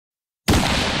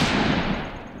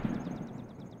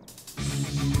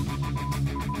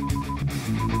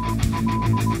Hello,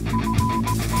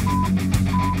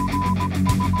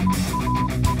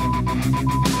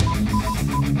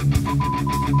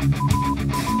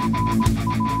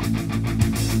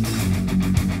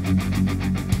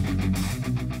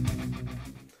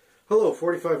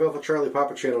 45 Alpha Charlie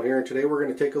Papa channel here, and today we're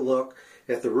going to take a look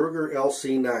at the Ruger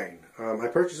LC9. I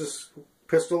purchased this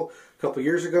pistol a couple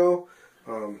years ago.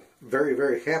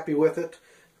 Very happy with it.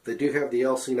 They do have the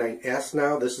LC9S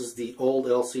now. This is the old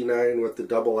LC9 with the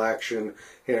double action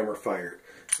hammer fired.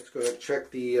 Let's go ahead and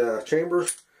check the chamber.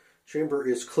 Chamber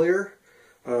is clear.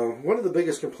 One of the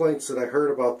biggest complaints that I heard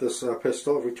about this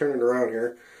pistol, if we turn it around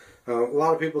here, a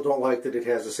lot of people don't like that it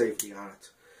has a safety on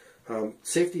it.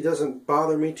 Safety doesn't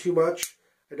bother me too much.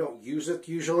 I don't use it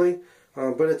usually,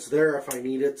 but it's there if I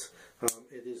need it.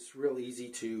 It is real easy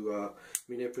to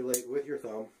manipulate with your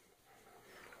thumb.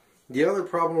 The other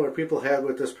problem that people had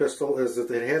with this pistol is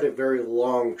that it had a very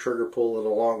long trigger pull and a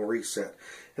long reset.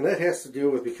 And that has to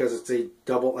do with because it's a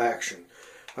double action.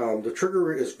 The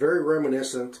trigger is very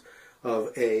reminiscent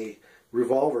of a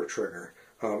revolver trigger.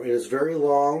 It is very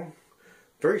long,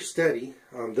 very steady.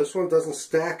 This one doesn't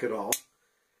stack at all.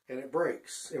 And it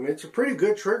breaks. I mean, it's a pretty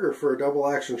good trigger for a double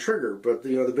action trigger, but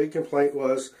the big complaint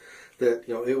was that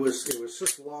it was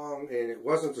just long and it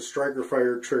wasn't the striker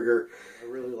fired trigger. I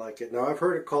really like it. Now I've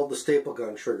heard it called the staple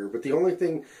gun trigger, but the only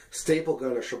thing staple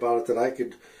gunnish about it that I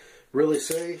could really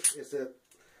say is that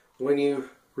when you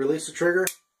release the trigger,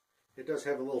 it does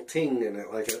have a little ting in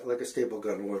it, like a staple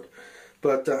gun would.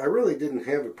 But I really didn't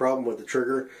have a problem with the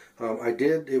trigger.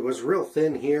 It was real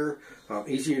thin here,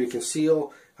 easy to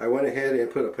conceal. I went ahead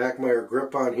and put a Packmeyer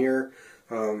grip on here.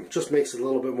 Just makes it a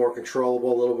little bit more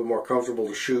controllable, a little bit more comfortable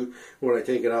to shoot when I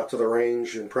take it out to the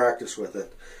range and practice with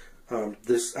it.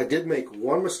 I did make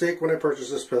one mistake when I purchased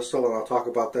this pistol, and I'll talk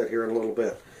about that here in a little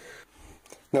bit.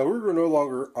 Now, Ruger no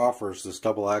longer offers this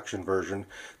double action version.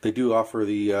 They do offer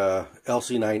the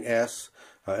LC9S.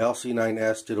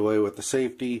 LC9S did away with the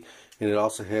safety, and it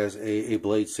also has a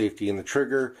blade safety in the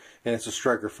trigger, and it's a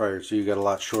striker fired, so you got a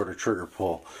lot shorter trigger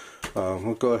pull.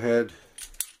 We'll go ahead.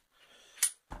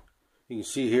 You can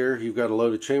see here you've got a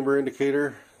loaded chamber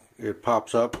indicator. It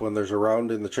pops up when there's a round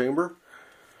in the chamber.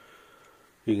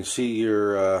 You can see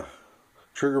your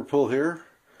trigger pull here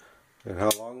and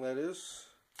how long that is.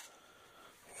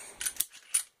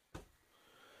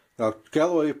 Now,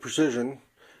 Galloway Precision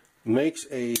makes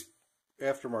a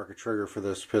aftermarket trigger for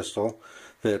this pistol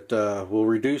that will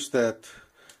reduce that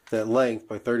length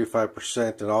by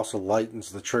 35% and also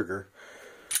lightens the trigger.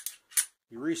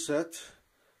 Your reset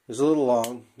is a little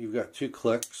long. You've got 2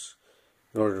 clicks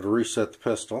in order to reset the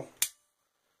pistol.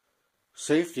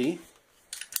 Safety,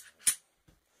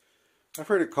 I've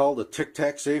heard it called a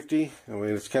tic-tac safety. I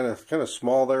mean, it's kind of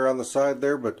small there on the side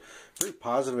there, but very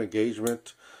positive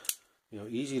engagement.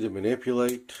 Easy to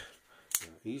manipulate,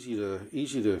 easy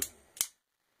to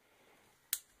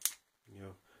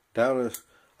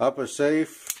up is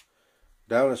safe,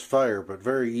 down is fire, but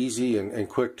very easy and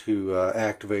quick to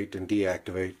activate and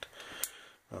deactivate.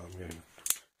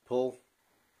 Pull,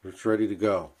 it's ready to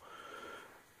go.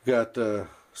 Got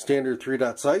standard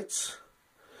 3-dot sights.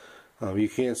 You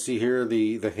can see here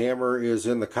the hammer is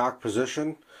in the cock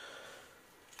position.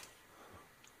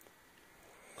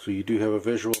 So you do have a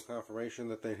visual confirmation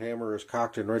that the hammer is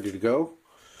cocked and ready to go.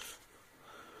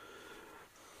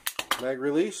 Mag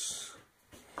release.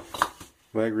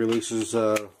 Mag release is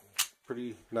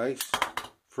pretty nice,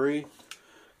 free,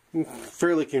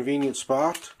 fairly convenient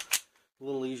spot. A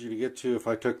little easier to get to if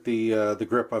I took the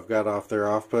grip I've got off,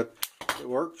 but it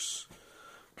works.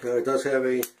 It does have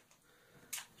a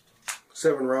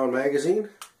 7-round magazine,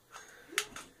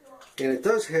 and it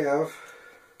does have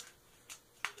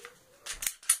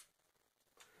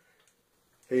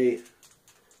a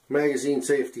magazine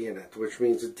safety in it, which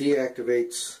means it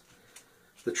deactivates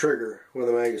the trigger when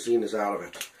the magazine is out of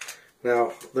it.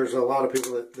 Now, there's a lot of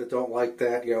people that don't like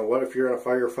that. What if you're in a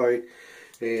firefight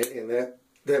and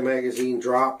that magazine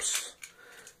drops?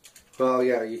 Well,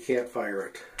 yeah, you can't fire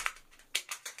it.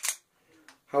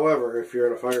 However, if you're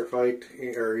in a firefight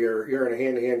or you're in a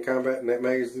hand-to-hand combat and that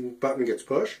magazine button gets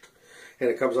pushed and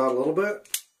it comes out a little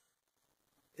bit,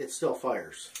 it still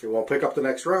fires. It won't pick up the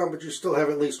next round, but you still have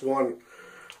at least one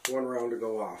round to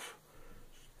go off.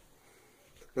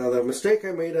 Now, the mistake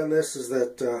I made on this is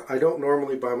that I don't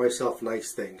normally buy myself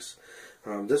nice things.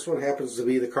 This one happens to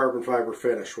be the carbon fiber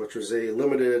finish, which was a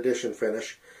limited edition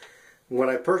finish. When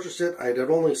I purchased it, I had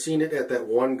only seen it at that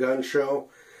one gun show,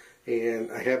 and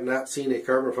I have not seen a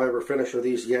carbon fiber finish of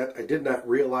these yet. I did not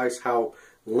realize how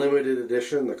limited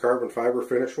edition the carbon fiber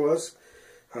finish was.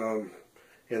 And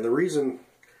the reason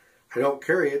I don't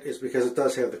carry it is because it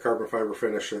does have the carbon fiber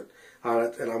finish on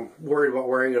it, and I'm worried about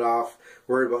wearing it off,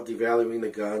 worried about devaluing the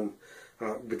gun.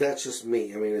 But that's just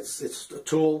me. I mean, it's a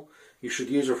tool. You should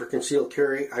use it for concealed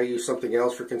carry. I use something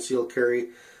else for concealed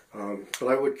carry, but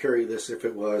I would carry this if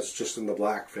it was just in the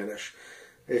black finish.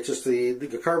 It's just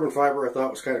the carbon fiber I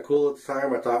thought was kind of cool at the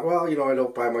time. I thought, well, you know, I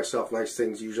don't buy myself nice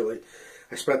things usually.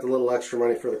 I spent a little extra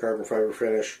money for the carbon fiber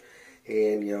finish,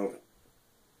 and you know,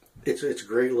 it's a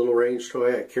great little range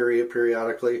toy. I carry it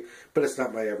periodically, but it's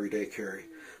not my everyday carry.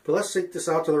 But let's take this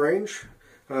out to the range,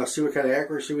 see what kind of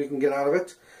accuracy we can get out of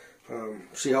it,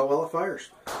 see how well it fires.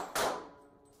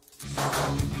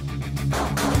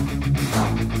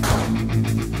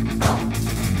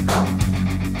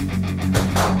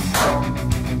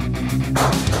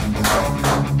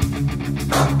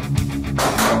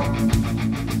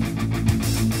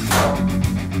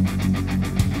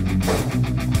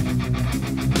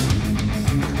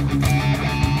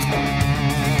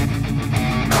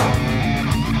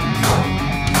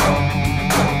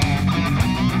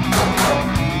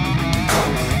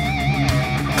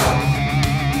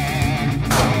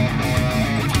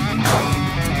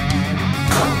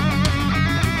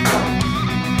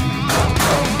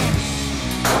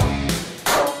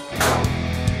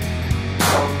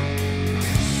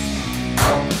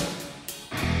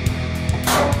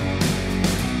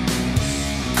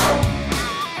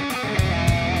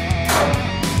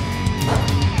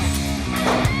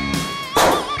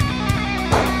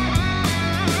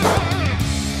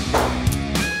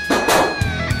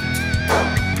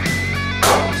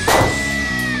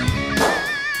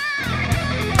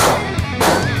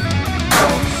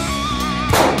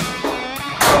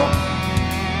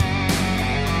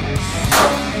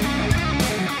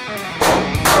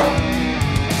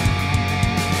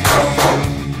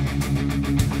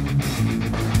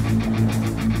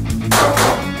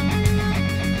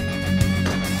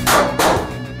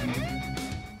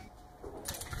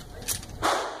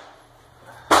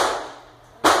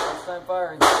 Time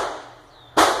firing.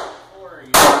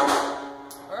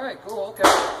 Alright, cool, okay.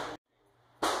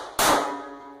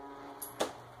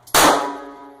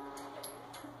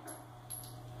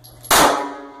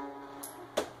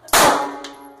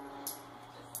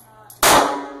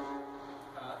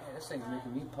 Yeah, this thing's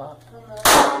making me pop. There we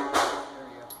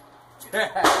go.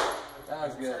 That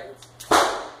was good.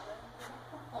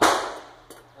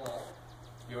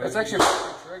 That's actually a pretty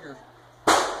good trigger.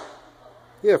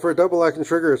 Yeah, for a double action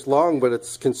trigger, it's long, but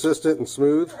it's consistent and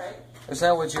smooth. Is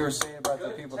that what you were saying about the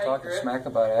people talking smack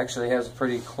about it? Actually has a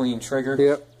pretty clean trigger.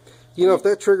 Yep. You know, if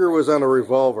that trigger was on a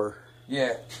revolver.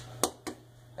 Yeah.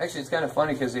 Actually, it's kind of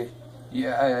funny because I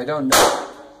don't know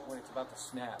when it's about to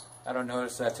snap. I don't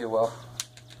notice that too well.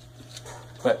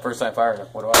 But first time firing it,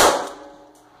 what do I do?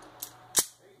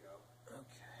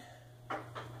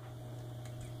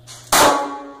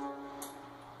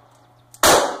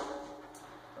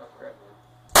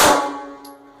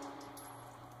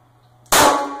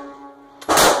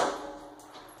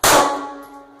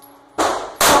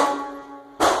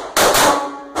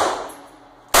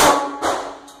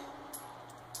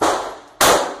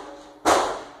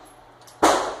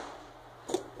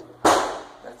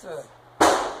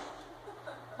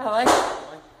 I like it.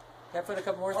 Can I put a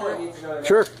couple more through it?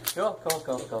 Sure. Cool. Try it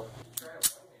one-handed.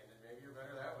 Maybe you're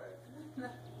better that way.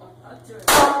 I'll do it.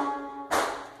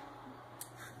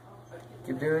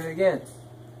 Keep doing it again.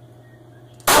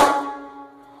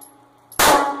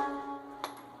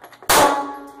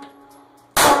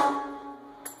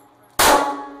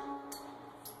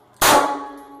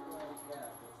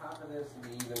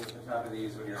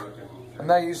 I'm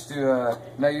not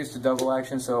used to double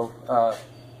action, so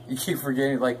you keep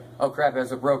forgetting, like, oh crap, it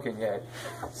has a broken yet.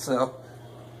 So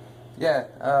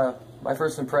yeah, my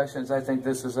first impressions, I think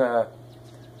this is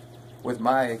with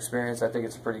my experience, I think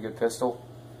it's a pretty good pistol.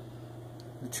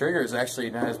 The trigger is actually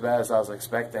not as bad as I was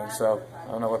expecting, so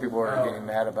I don't know what people are getting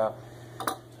mad about.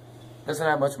 Doesn't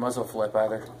have much muzzle flip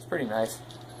either. It's pretty nice.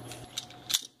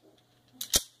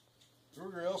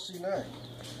 Ruger LC9.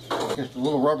 Get the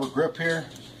little rubber grip here.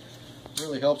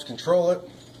 Really helps control it.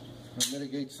 It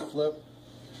mitigates the flip.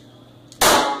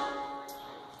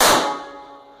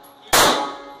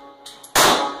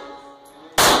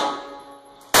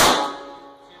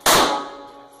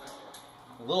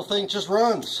 The little thing just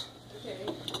runs. Okay.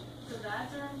 So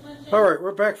that's our implementation. Alright,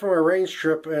 we're back from our range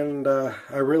trip, and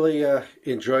I really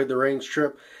enjoyed the range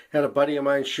trip. Had a buddy of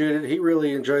mine shoot it. He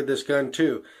really enjoyed this gun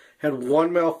too. Had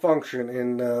one malfunction,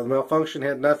 and the malfunction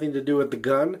had nothing to do with the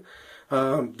gun.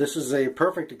 This is a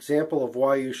perfect example of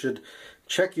why you should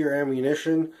check your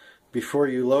ammunition before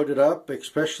you load it up,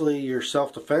 especially your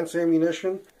self-defense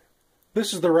ammunition.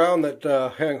 This is the round that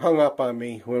hung up on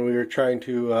me when we were trying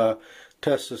to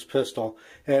test this pistol,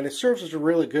 and it serves as a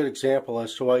really good example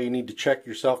as to why you need to check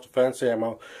your self-defense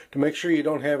ammo to make sure you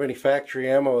don't have any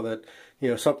factory ammo that, you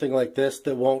know, something like this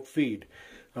that won't feed.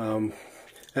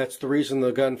 That's the reason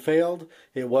the gun failed.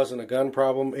 It wasn't a gun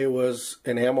problem, it was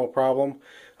an ammo problem.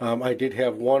 I did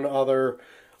have one other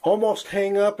almost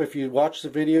hang up. If you watch the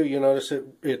video, you notice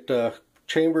it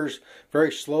chambers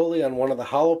very slowly on one of the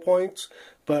hollow points,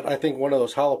 but I think one of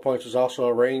those hollow points was also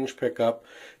a range pickup.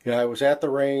 You know, I was at the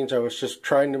range, I was just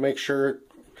trying to make sure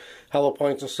hollow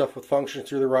points and stuff would function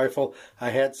through the rifle. I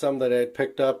had some that I had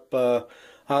picked up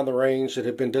on the range that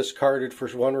had been discarded for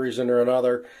one reason or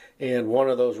another, and one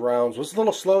of those rounds was a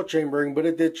little slow chambering, but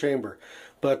it did chamber.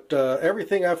 But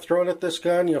everything I've thrown at this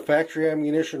gun, you know, factory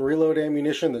ammunition, reload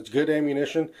ammunition, that's good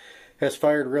ammunition, has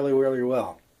fired really, really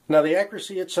well. Now the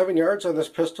accuracy at 7 yards on this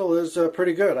pistol is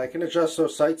pretty good. I can adjust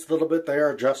those sights a little bit. They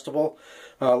are adjustable.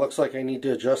 Looks like I need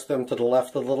to adjust them to the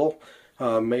left a little,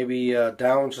 maybe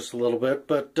down just a little bit.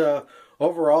 But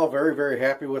overall, very, very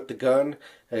happy with the gun.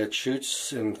 It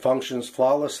shoots and functions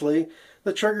flawlessly.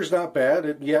 The trigger's not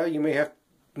bad. Yeah, you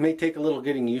may take a little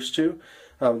getting used to.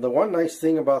 The one nice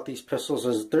thing about these pistols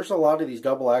is there's a lot of these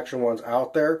double action ones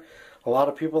out there. A lot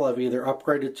of people have either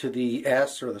upgraded to the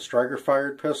S or the striker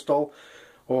fired pistol,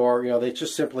 or, you know, they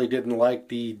just simply didn't like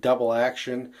the double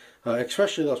action,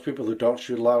 especially those people who don't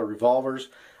shoot a lot of revolvers.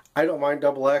 I don't mind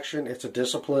double action. It's a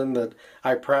discipline that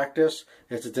I practice.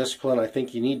 It's a discipline I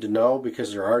think you need to know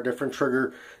because there are different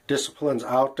trigger disciplines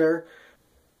out there.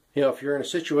 You know, if you're in a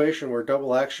situation where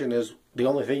double action is the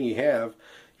only thing you have,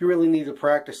 you really need to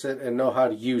practice it and know how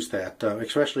to use that,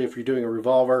 especially if you're doing a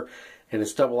revolver and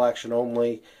it's double action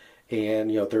only,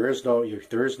 and, you know, there is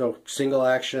no single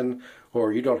action,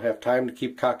 or you don't have time to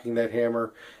keep cocking that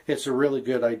hammer. It's a really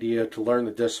good idea to learn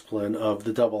the discipline of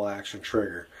the double action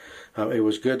trigger. It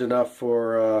was good enough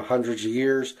for hundreds of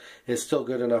years. It's still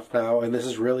good enough now, and this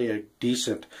is really a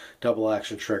decent double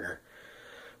action trigger.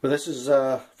 But this is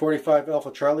 45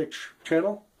 Alpha Charlie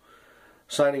channel.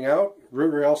 Signing out,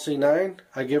 Ruger LC9.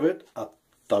 I give it a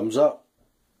thumbs up.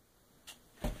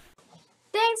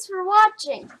 Thanks for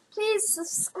watching. Please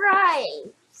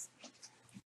subscribe.